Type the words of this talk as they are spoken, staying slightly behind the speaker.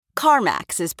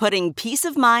CarMax is putting peace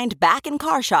of mind back in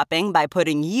car shopping by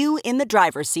putting you in the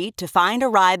driver's seat to find a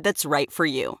ride that's right for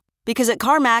you. Because at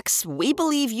CarMax, we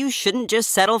believe you shouldn't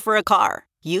just settle for a car.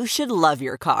 You should love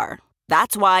your car.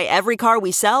 That's why every car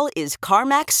we sell is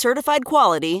CarMax certified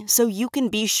quality, so you can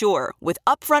be sure with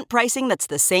upfront pricing that's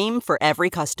the same for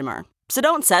every customer. So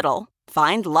don't settle.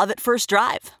 Find love at first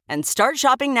drive and start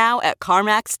shopping now at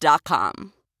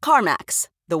CarMax.com. CarMax,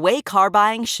 the way car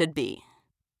buying should be.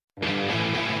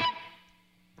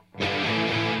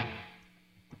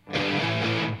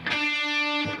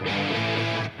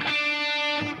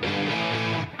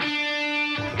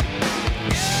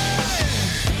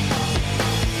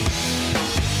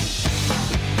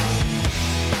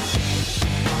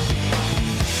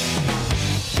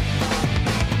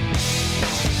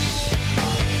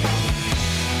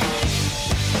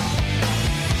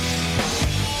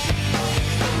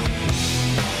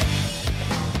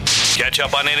 Catch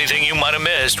up on anything you might have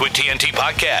missed with TNT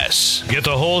Podcasts. Get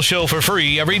the whole show for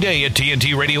free every day at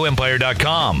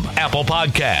TNTRadioEmpire.com, Apple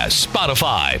Podcasts,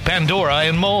 Spotify, Pandora,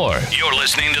 and more. You're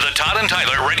listening to the Todd and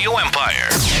Tyler Radio Empire.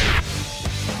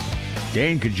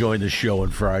 Dane can join the show on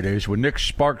Fridays. When Nick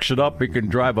sparks it up, he can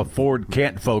drive a Ford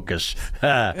Can't Focus.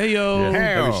 Hey-yo.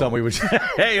 Every time we would say,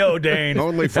 hey-yo, Dane.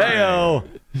 Only Friday. Hey-yo.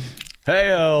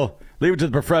 Hey-yo. Leave it to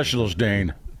the professionals,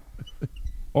 Dane.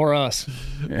 Or us.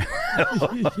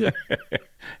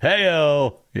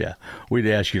 Hey-o. Yeah. We'd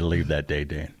ask you to leave that day,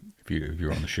 Dane, if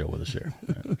you're on the show with us there.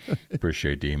 Yeah.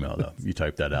 Appreciate the email, though. You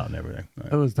typed that out and everything. Right.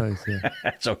 That was nice, yeah.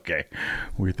 That's okay.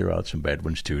 We threw out some bad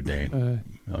ones, too, Dane.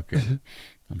 Okay.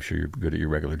 I'm sure you're good at your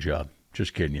regular job.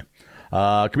 Just kidding you.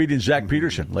 Comedian Zach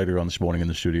Peterson later on this morning in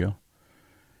the studio.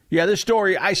 Yeah, this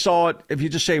story, I saw it. If you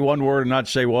just say one word and not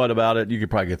say what about it, you could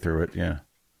probably get through it, yeah.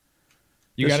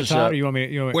 You got it, Todd, or you want me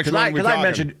to? Which one because I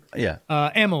mentioned, yeah.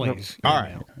 Emily's. All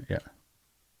right. Yeah.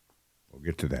 We'll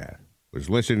get to that. Was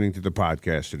listening to the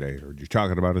podcast today. Heard you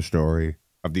talking about a story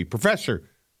of the professor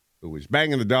who was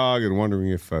banging the dog and wondering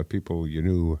if people you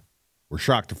knew were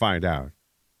shocked to find out.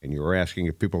 And you were asking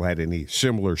if people had any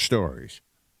similar stories.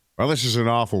 Well, this is an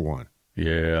awful one.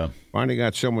 Yeah. Finding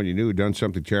out someone you knew had done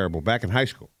something terrible back in high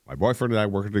school. My boyfriend and I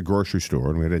worked at a grocery store,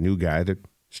 and we had a new guy that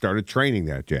started training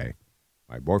that day.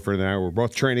 My boyfriend and I were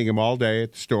both training him all day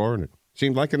at the store, and it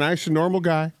seemed like a nice and normal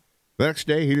guy. The next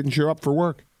day, he didn't show up for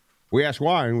work. We asked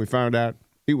why, and we found out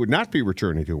he would not be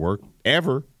returning to work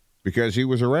ever because he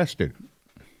was arrested.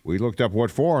 We looked up what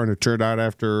for, and it turned out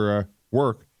after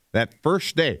work, that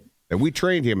first day that we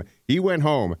trained him, he went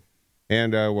home,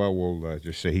 and, we'll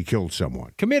just say he killed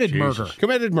someone. Committed murder.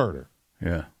 Committed murder.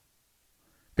 Yeah.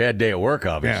 Bad day at work,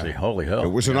 obviously. Yeah. Holy hell. It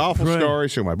was an awful story.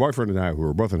 So my boyfriend and I, who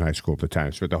were both in high school at the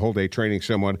time, spent the whole day training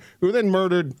someone who then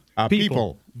murdered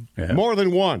people. Yeah. More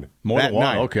than one. More than one,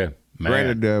 night. okay. Man.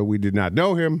 Granted, we did not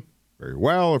know him very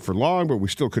well or for long, but we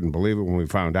still couldn't believe it when we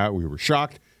found out. We were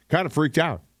shocked, kind of freaked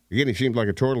out. Again, he seemed like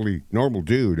a totally normal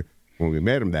dude when we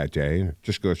met him that day. It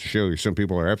just goes to show you some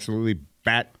people are absolutely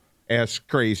bat-ass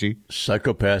crazy.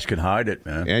 Psychopaths can hide it,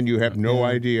 man. And you have no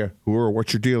idea who or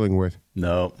what you're dealing with.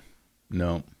 No.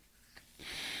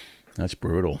 That's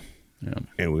brutal. Yeah.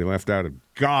 And we left out a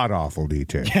god-awful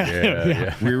detail.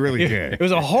 Yeah. We really did. It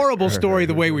was a horrible story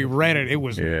the way we read it. It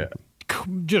was Yeah.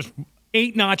 just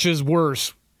 8 notches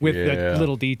worse with the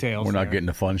little details. We're not getting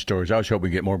the fun stories. I was hoping we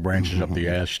get more branches up the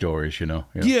ass stories, you know?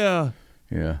 Yeah.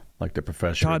 Yeah, like the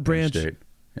professor Todd at Penn Branch. State.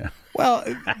 Yeah. Well,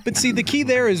 but see, the key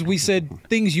there is we said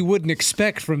things you wouldn't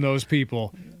expect from those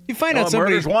people. You find out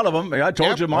somebody. Murder's one of them. I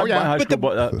told you, my high school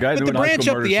guy but knew the in high branch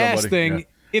school up murdered the ass somebody. thing, Yeah.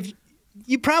 if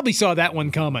you probably saw that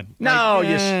one coming. No,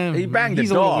 Like, he banged the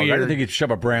he's a little dog. I weird. didn't think he'd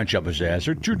shove a branch up his ass.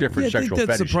 They're two different I think sexual that's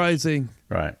fetishes. surprising.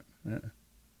 Right. Yeah.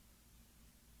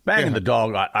 Banging the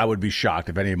dog, I would be shocked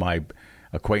if any of my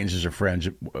acquaintances or friends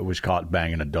was caught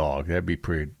banging a dog. That'd be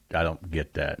pretty. I don't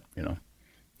get that, you know.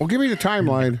 Well, give me the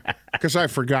timeline, because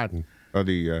I've forgotten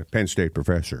the Penn State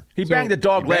professor. He banged the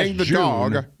dog last Banged the June.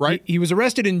 dog, right? He was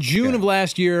arrested in June of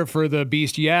last year for the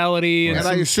bestiality and And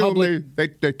I some assume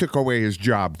public. they took away his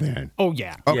job then. Oh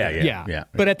yeah. Okay. Yeah.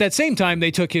 But at that same time,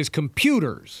 they took his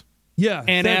computers. Yeah.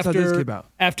 And that's how this came out.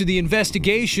 after the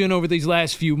investigation over these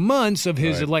last few months of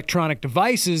his electronic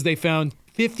devices, they found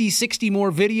 50, 60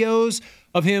 more videos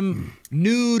of him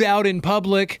nude out in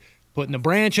public, putting the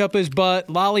branch up his butt,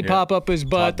 lollipop up his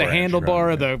butt, the branch, handlebar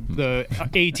right, of the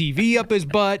ATV up his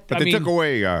butt. But they took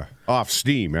away Off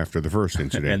Steam after the first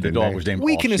incident. And the didn't dog they? was named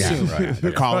We Off can Steam, assume. right.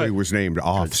 The collie was named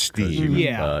Off Steam.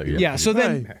 Yeah. So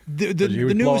then the He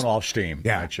was news. blown off steam.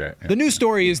 Yeah. That's right. The news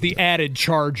story is the added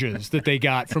charges that they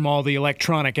got from all the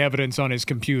electronic evidence on his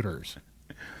computers.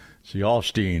 See,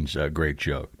 Offstein's a great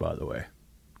joke, by the way,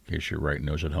 in case you're writing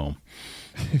those at home.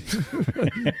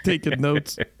 Taking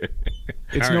notes.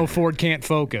 It's no Ford Can't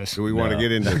Focus. Do we want to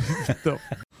get into No.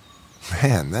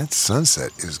 Man, that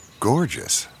sunset is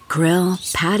gorgeous. Grill,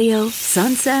 patio,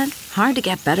 sunset. Hard to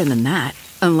get better than that.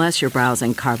 Unless you're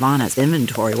browsing Carvana's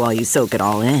inventory while you soak it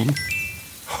all in.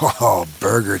 Oh,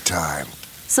 burger time.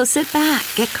 So sit back,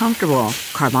 get comfortable.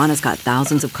 Carvana's got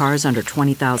thousands of cars under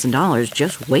 $20,000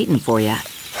 just waiting for you.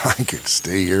 I could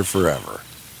stay here forever.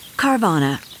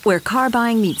 Carvana, where car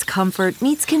buying meets comfort,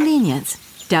 meets convenience.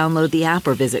 Download the app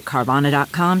or visit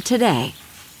Carvana.com today.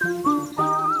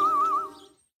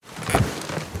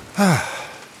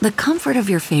 The comfort of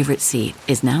your favorite seat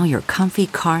is now your comfy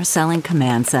car selling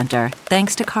command center,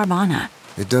 thanks to Carvana.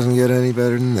 It doesn't get any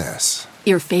better than this.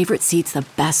 Your favorite seat's the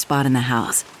best spot in the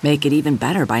house. Make it even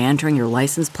better by entering your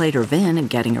license plate or VIN and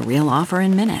getting a real offer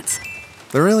in minutes.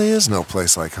 There really is no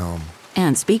place like home.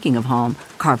 And speaking of home,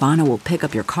 Carvana will pick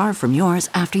up your car from yours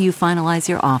after you finalize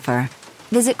your offer.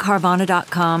 Visit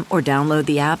Carvana.com or download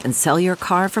the app and sell your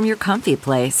car from your comfy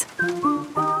place.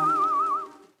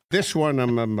 this one?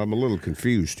 I'm a little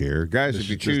confused here, guys. If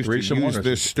you choose to use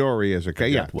this story as a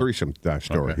threesome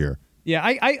story here. Yeah,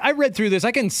 I read through this.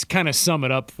 I can kind of sum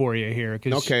it up for you here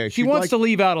because she wants to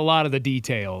leave out a lot of the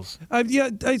details.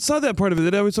 I saw that part of it.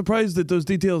 And I was surprised that those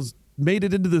details made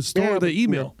it into the story, the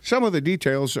email. Some of the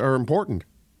details are important.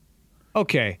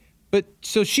 Okay, but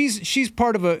so she's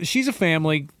part of she's a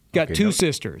family. Got two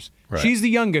sisters. Right. She's the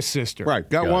youngest sister. Right.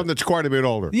 Got one that's quite a bit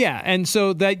older. Yeah, and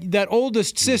so that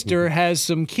oldest sister has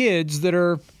some kids that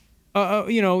are,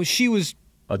 she was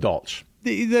adults.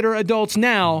 That are adults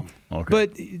now. Okay.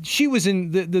 But she was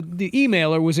in the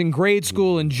emailer was in grade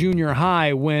school and junior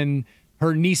high when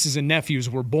her nieces and nephews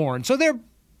were born. So they're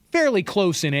fairly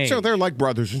close in age. So they're like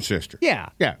brothers and sisters. Yeah.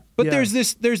 Yeah. But there's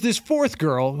this fourth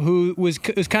girl who is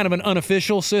kind of an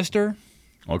unofficial sister.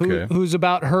 Okay. Who's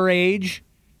about her age.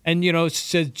 And,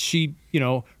 said she,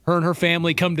 her and her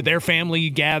family come to their family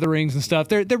gatherings and stuff.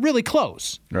 They're really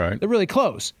close. Right. They're really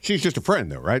close. She's just a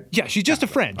friend, though, right? Yeah, she's just a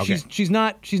friend. Okay. She's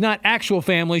not actual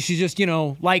family. She's just,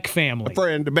 like family. A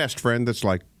friend, a best friend that's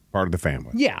like part of the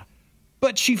family. Yeah.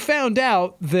 But she found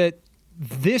out that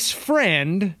this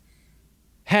friend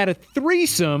had a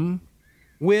threesome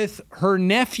with her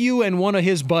nephew and one of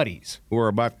his buddies. Who are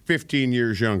about 15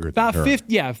 years younger than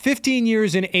her. 15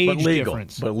 years in age legal,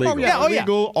 difference. But legal.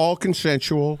 Legal, all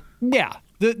consensual. Yeah.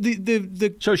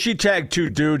 So she tagged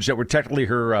two dudes that were technically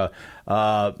her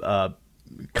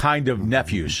kind of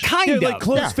nephews. Kind of. Like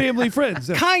close family friends.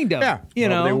 Kind of. Yeah.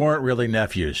 Well, they weren't really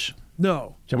nephews.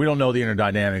 No. So we don't know the inner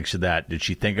dynamics of that. Did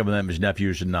she think of them as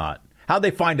nephews or not? How'd they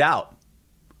find out?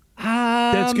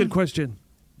 That's a good question.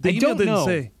 The I email don't didn't know.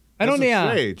 say. I don't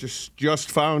know. Say,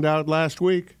 just found out last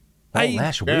week.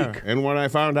 Last Yeah. week. And when I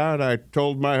found out, I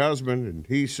told my husband, and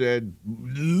he said,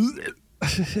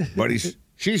 but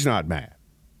she's not mad.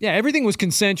 Yeah, everything was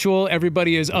consensual.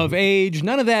 Everybody is of age.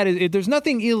 None of that there's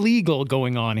nothing illegal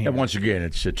going on here. And once again,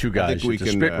 it's two guys. we It's a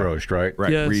can, spit roast, right?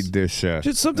 Right. Yes. Read this.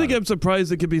 Just something I'm surprised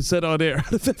that can be said on air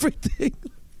out of everything.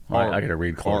 I got to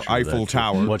read closer. Or Eiffel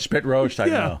Tower. What, spit roast? I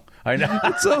know. I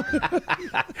So,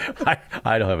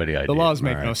 I don't have any idea. The laws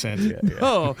make no sense.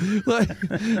 oh, like,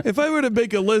 if I were to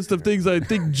make a list of things I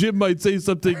think Jim might say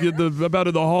something about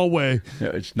in the hallway,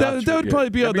 It's not that would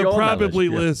probably be on the probably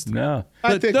list. No.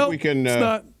 I think no, we can it's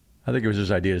not. I think it was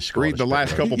his idea to read the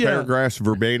last couple paragraphs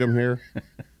verbatim here.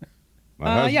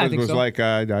 My husband I think was so. like,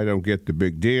 I don't get the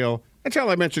big deal. Until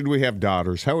I mentioned we have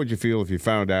daughters. How would you feel if you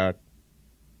found out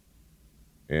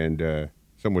and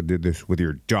someone did this with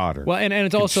your daughter? Well, and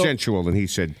it's also consensual, and he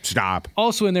said, stop.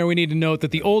 Also in there, we need to note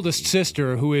that the oldest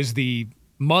sister, who is the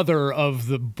mother of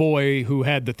the boy who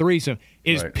had the threesome,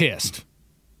 is pissed.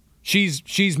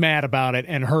 She's mad about it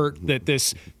and hurt that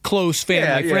this close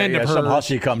family friend of hers some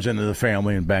hussy comes into the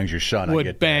family and bangs your son.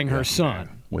 would bang her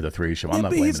son. With a threesome. I'm Yeah, not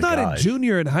but blaming he's the not guys. a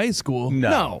junior in high school.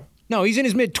 No, he's in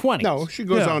his mid-20s. No, she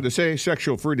goes on to say,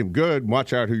 sexual freedom good.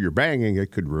 Watch out who you're banging.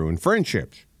 It could ruin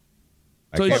friendships.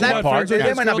 So you Well, that want part, friends with they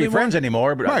this might not girl be anymore? friends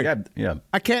anymore, but Right. yeah.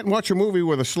 I can't watch a movie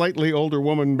with a slightly older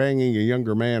woman banging a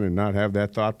younger man and not have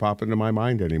that thought pop into my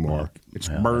mind anymore. It's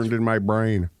burned in my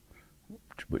brain.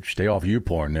 But stay off you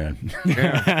porn then.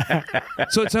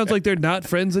 So it sounds like they're not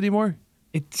friends anymore?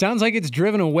 It sounds like it's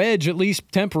driven a wedge, at least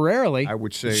temporarily. I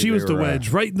would say She was the they're, wedge,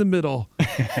 right in the middle.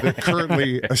 They're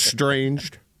currently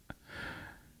estranged.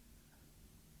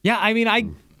 Yeah, I mean,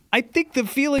 I think the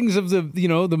feelings of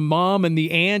the mom and the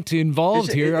aunt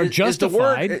involved here are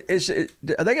justified.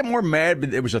 Are they get more mad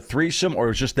that it was a threesome or it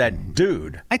was just that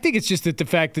dude? I think it's just that the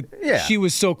fact that she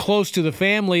was so close to the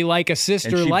family, like a sister,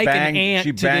 And she like banged, an aunt.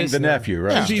 She to banged this. the nephew,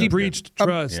 right? She breached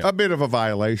trust. A bit of a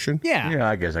violation. Yeah. Yeah,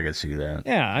 I guess I could see that.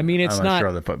 Yeah, I mean, it's I'm not.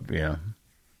 sure that, yeah.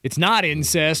 it's not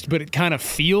incest, but it kind of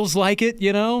feels like it,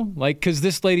 like because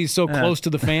this lady's so close to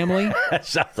the family.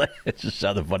 It just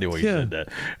sounded funny when you said that.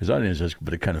 It's not incest,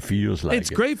 but it kind of feels like It's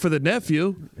great for the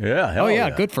nephew. Yeah.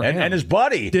 Hell good for him. And his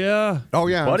buddy. Yeah. Oh,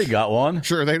 yeah. His buddy got one.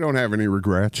 Sure, they don't have any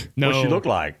regrets. No. What's she look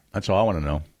like? That's all I want to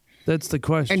know. That's the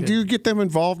question. And do you get them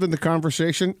involved in the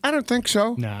conversation? I don't think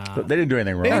so. Nah. They didn't do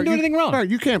anything wrong. They didn't do anything wrong. No,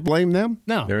 you can't blame them.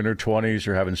 No. They're in their 20s.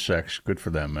 They're having sex. Good for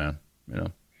them, man.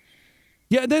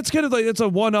 Yeah, that's kind of like it's a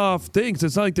one-off thing. So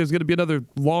it's not like there's going to be another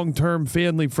long-term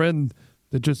family friend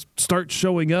that just starts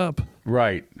showing up.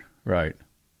 Right.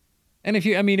 And if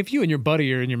you and your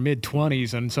buddy are in your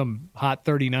mid-20s and some hot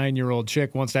 39-year-old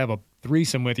chick wants to have a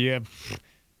threesome with you,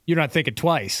 you're not thinking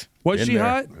twice. Was In she there.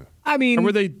 hot? I mean, Or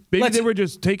were they? Maybe they were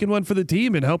just taking one for the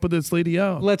team and helping this lady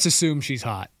out. Let's assume she's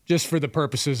hot, just for the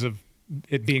purposes of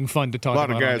it being fun to talk A about.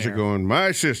 lot of guys on are air. going,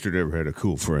 my sister never had a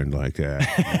cool friend like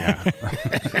that.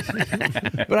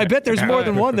 But I bet there's more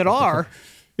than one that are.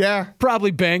 Yeah.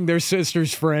 Probably banged their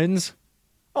sister's friends.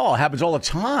 Oh, it happens all the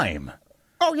time.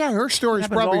 Oh, yeah, her story's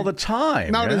Happens probably all the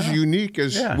time. not yeah. as unique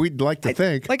as we'd like to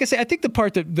think. Like I say, I think the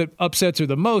part that upsets her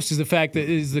the most is the fact that it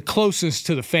is the closest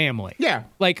to the family. Yeah,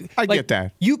 like I get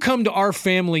that. You come to our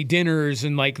family dinners,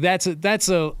 and like that's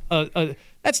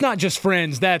not just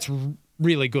friends. That's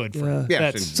really good friends. Yes,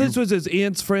 That's and So this was his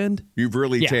aunt's friend. You've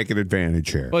really Yeah. taken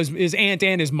advantage here. was his aunt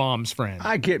and his mom's friend.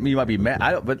 I get you might be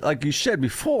mad, but like you said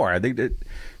before, I think that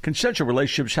consensual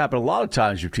relationships happen a lot of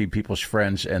times between people's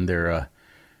friends and their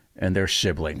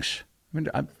siblings.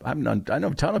 I mean, I know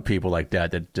a ton of people like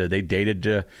that they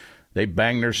dated, they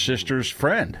banged their sister's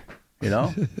friend.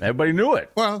 Everybody knew it.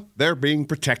 Well, they're being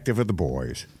protective of the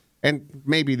boys. And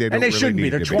maybe they don't And they really shouldn't be. need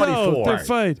They're to 24. No, they're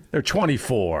fine. They're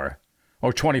 24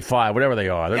 or 25, whatever they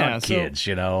are. They're Yeah, not so- kids,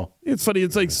 It's funny.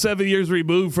 It's like 7 years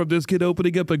removed from this kid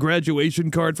opening up a graduation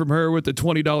card from her with a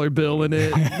 $20 bill in it.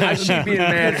 Now, she'd be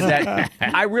mad at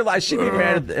that. I realize she'd be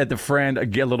mad at the friend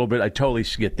again a little bit. I totally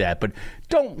get that. But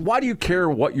why do you care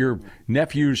what your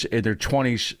nephew's in their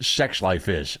 20s sex life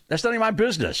is? That's none of my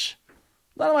business.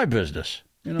 None of my business.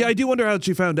 Yeah, I do wonder how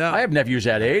she found out. I have nephews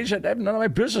that age. I have none of my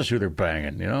business who they're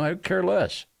banging. I care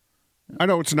less. I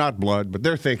know it's not blood, but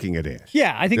they're thinking it is.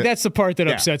 Yeah, I think that's the part that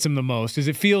Yeah. upsets him the most. Is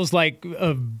it feels like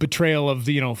a betrayal of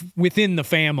within the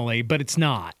family, but it's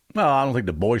not. Well, I don't think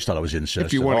the boys thought it was incest.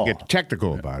 If you at want all. to get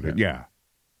technical about it, yeah.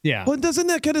 Yeah. Well, doesn't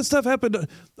that kind of stuff happen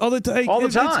all the time? All the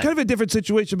It's time. kind of a different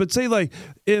situation, but say like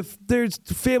if there's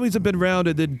families have been around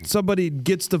and then somebody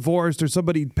gets divorced or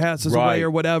somebody passes Right. away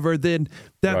or whatever, then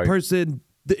that Right. person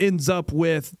ends up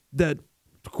with that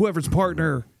whoever's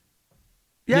partner.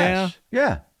 Yes.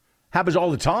 Yeah. Happens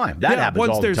all the time. That happens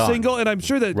once all they're the time. single, and I'm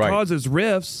sure that Right. causes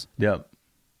rifts. Yeah.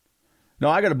 No,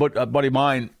 I got a buddy of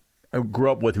mine I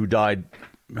grew up with who died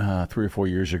 3 or 4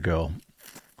 years ago,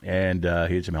 and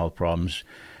he had some health problems.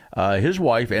 His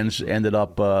wife ended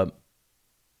up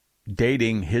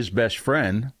dating his best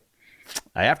friend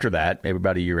after that, maybe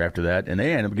about a year after that, and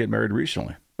they ended up getting married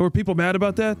recently. Were people mad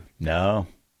about that? No,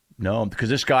 because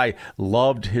this guy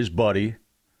loved his buddy.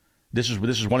 This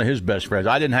is one of his best friends.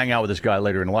 I didn't hang out with this guy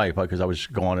later in life because I was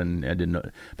gone and didn't know.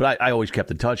 But I always kept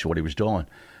in touch with what he was doing.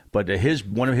 But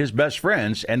one of his best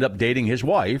friends ended up dating his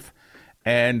wife,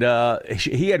 and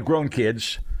he had grown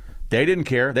kids. They didn't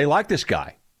care. They liked this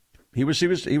guy. He was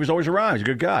always around. He's a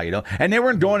good guy, And they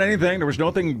weren't doing anything. There was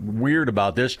nothing weird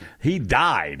about this. He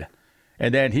died,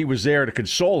 and then he was there to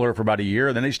console her for about a year,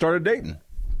 and then they started dating.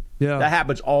 Yeah. That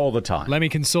happens all the time. Let me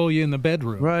console you in the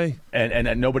bedroom. Right.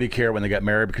 And nobody cared when they got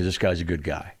married because this guy's a good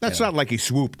guy. That's not like he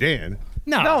swooped in.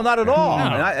 No. No, not at all. No.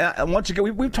 And once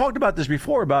again, we've talked about this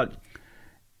before about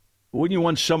when you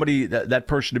want somebody, that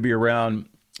person to be around,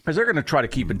 because they're going to try to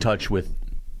keep in touch with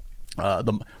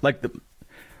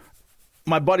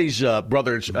my buddy's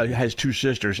brother has 2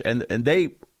 sisters, and they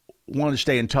wanted to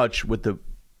stay in touch with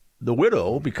the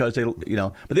widow because they,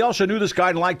 but they also knew this guy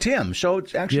and liked him, so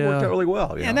it actually worked out really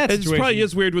well. And that It situation, probably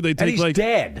is weird when they take he's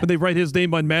dead. when they write his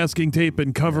name on masking tape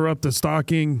and cover up the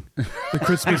stocking, the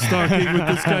Christmas stocking with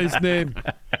this guy's name.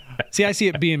 see, I see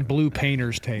it being blue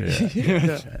painter's tape.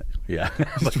 Yeah,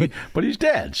 but he's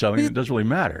dead, so it doesn't really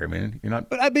matter. I mean, you're not.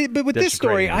 But with this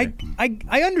story, desecrating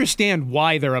I understand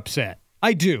why they're upset.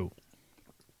 I do.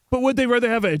 But would they rather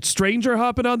have a stranger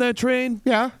hopping on that train?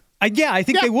 Yeah. I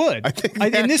think they would. I think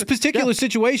in this that- particular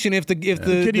situation, if Can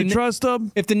you trust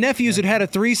them? if the nephews had a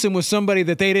threesome with somebody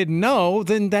that they didn't know,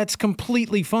 then that's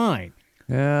completely fine.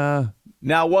 Yeah.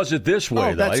 Now, was it this way, Oh,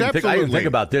 though? that's I didn't think absolutely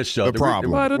about this. So the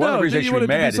problem. Well, I don't one of know. the reasons You they want should it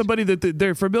be to mad be is- somebody that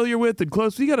they're familiar with and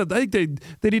close. I think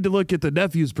they need to look at the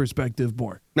nephew's perspective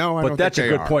more. No, I but don't that's think a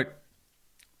they good are. point.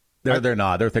 They're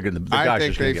not. They're thinking the I guy's think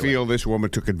just gonna they get feel this woman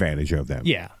took advantage of them.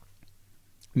 Yeah.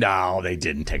 No, they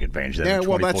didn't take advantage of that. Yeah, They're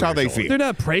well, that's 24 how they years old. feel. They're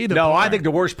not preyed No, upon. I think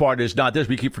the worst part is not this.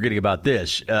 We keep forgetting about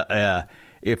this.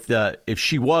 If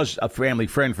she was a family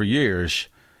friend for years,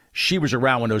 she was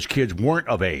around when those kids weren't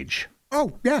of age.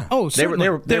 Oh, yeah. Oh, They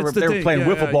were That's the thing. playing Yeah,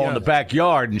 wiffle ball in yeah. the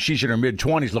backyard, and she's in her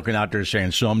mid-20s looking out there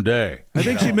saying, someday. I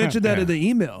think she mentioned that in the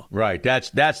email. Right, that's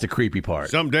the creepy part.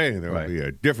 Someday there will be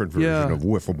a different version Yeah. of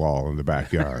wiffle ball in the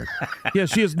backyard. Yeah,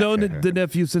 she has known the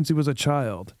nephew since he was a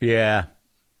child. Yeah.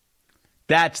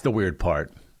 That's the weird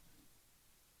part.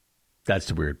 That's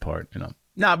the weird part, you know.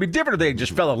 Now, it'd be different if they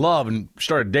just fell in love and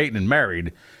started dating and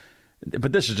married.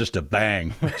 But this is just a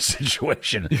bang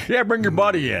situation. Yeah, bring your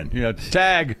buddy in. You know,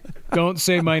 tag. Don't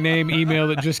say my name email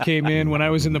that just came in. When I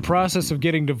was in the process of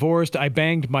getting divorced, I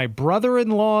banged my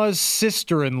brother-in-law's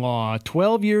sister-in-law,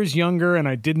 12 years younger, and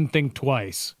I didn't think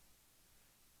twice.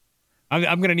 I'm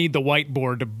going to need the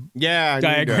whiteboard to Yeah, I need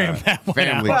diagram a that one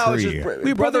family out. Well, it's tree. just-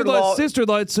 Your brother-in-law,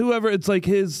 sister-in-law, it's whoever. It's like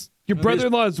your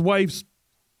brother-in-law's wife's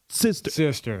sister.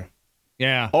 Sister.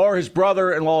 Yeah. Or his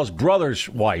brother-in-law's brother's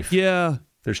wife. Yeah.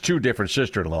 There's two different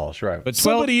sister-in-laws, right? But 12,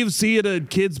 Somebody you see at a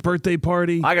kid's birthday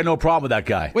party. I got no problem with that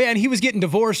guy. well, yeah, and he was getting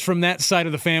divorced from that side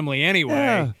of the family anyway.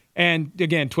 Yeah. And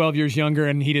again, 12 years younger,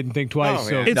 and he didn't think twice. Oh,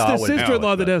 so yeah. It's No, I the wouldn't sister-in-law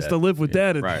know that about has to live with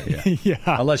that. Right. Yeah. yeah.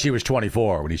 Unless he was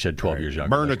 24 when he said 12 years younger.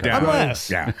 Burn it down. Unless.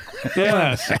 Yeah.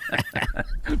 Yes.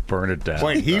 Burn it down.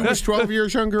 Wait, he was 12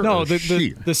 years younger? No, or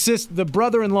she? the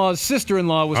brother-in-law's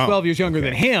sister-in-law was 12 years younger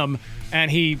than him,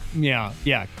 and he,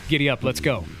 giddy up, let's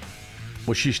go.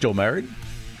 Was she still married?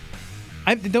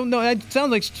 I don't know. It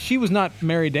sounds like she was not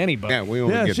married to anybody. Yeah, we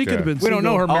only Yeah, get she could have been. We don't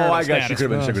know her Oh, marital I guess she status.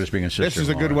 could have been sick of just being a sister. This is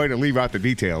a good way to leave out the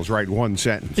details. Write one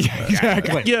sentence.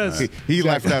 Exactly. Yes. He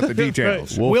left out the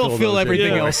details. We'll fill those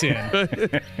everything in. else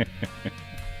in.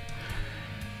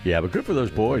 Yeah, but good for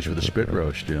those boys for the spit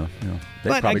roast. You know. They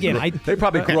But probably again, they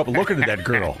probably grew up looking at that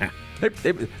girl.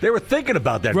 They were thinking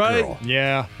about that Right. girl.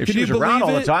 Yeah. If Can she you was around believe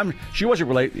all the it? time, she wasn't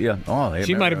related. Yeah. Oh, they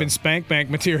She might have been spank bank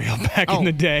material back in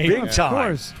the day. big Of time.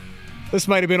 course. This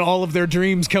might have been all of their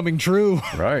dreams coming true.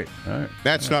 Right.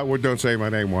 That's not what Don't Say My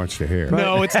Name wants to hear.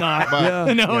 No, it's not.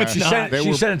 Yeah. No, it's She, not. sent, They she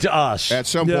were- sent it to us. At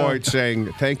some Yeah. point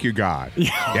saying, thank you, God.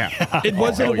 Yeah. It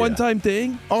wasn't hell a yeah. one-time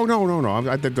thing. Oh, no.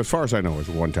 As far as I know, it's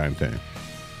a one-time thing.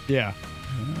 Yeah.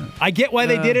 I get why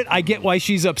they did it. I get why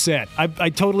she's upset. I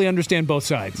totally understand both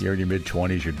sides. You're in your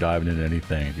mid-20s. You're diving into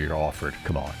anything if you're offered.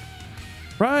 Come on.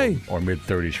 Right. Or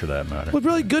mid-30s for that matter. But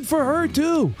really good for her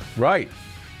too. Right.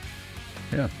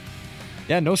 Yeah.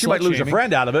 Yeah, no She might lose a slut-shaming.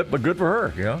 friend out of it, but good for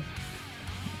her, you know?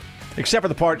 Except for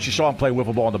the part she saw him play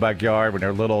wiffle ball in the backyard when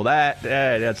they're little. That's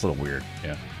a little weird,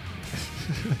 yeah.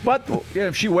 But yeah,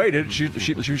 if she waited, she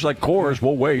was like, Coors,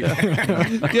 we'll wait.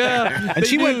 Yeah. And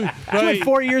she went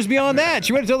 4 years beyond that.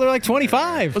 She went until they're like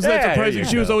 25. Was that Yeah, surprising? there you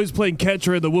She was go. always playing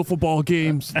catcher in the wiffle ball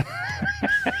games.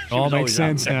 All was makes always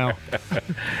sense now.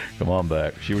 Come on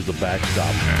back. She was the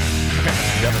backstop.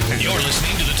 You're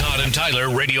listening to the Todd and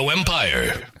Tyler Radio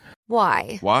Empire.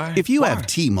 Why? Why? If you have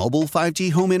T-Mobile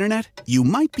 5G home internet, you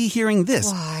might be hearing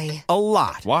this Why? a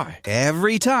lot. Why?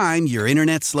 Every time your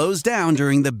internet slows down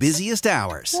during the busiest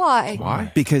hours. Why?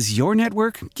 Why? Because your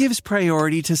network gives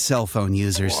priority to cell phone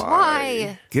users.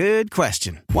 Why? Good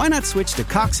question. Why not switch to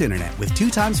Cox Internet with 2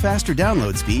 times faster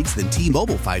download speeds than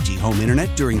T-Mobile 5G home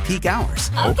internet during peak hours?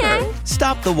 Okay.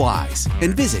 Stop the whys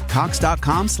and visit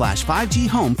cox.com/5G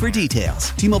home for details.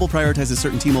 T-Mobile prioritizes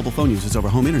certain T-Mobile phone users over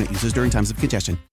home internet users during times of congestion.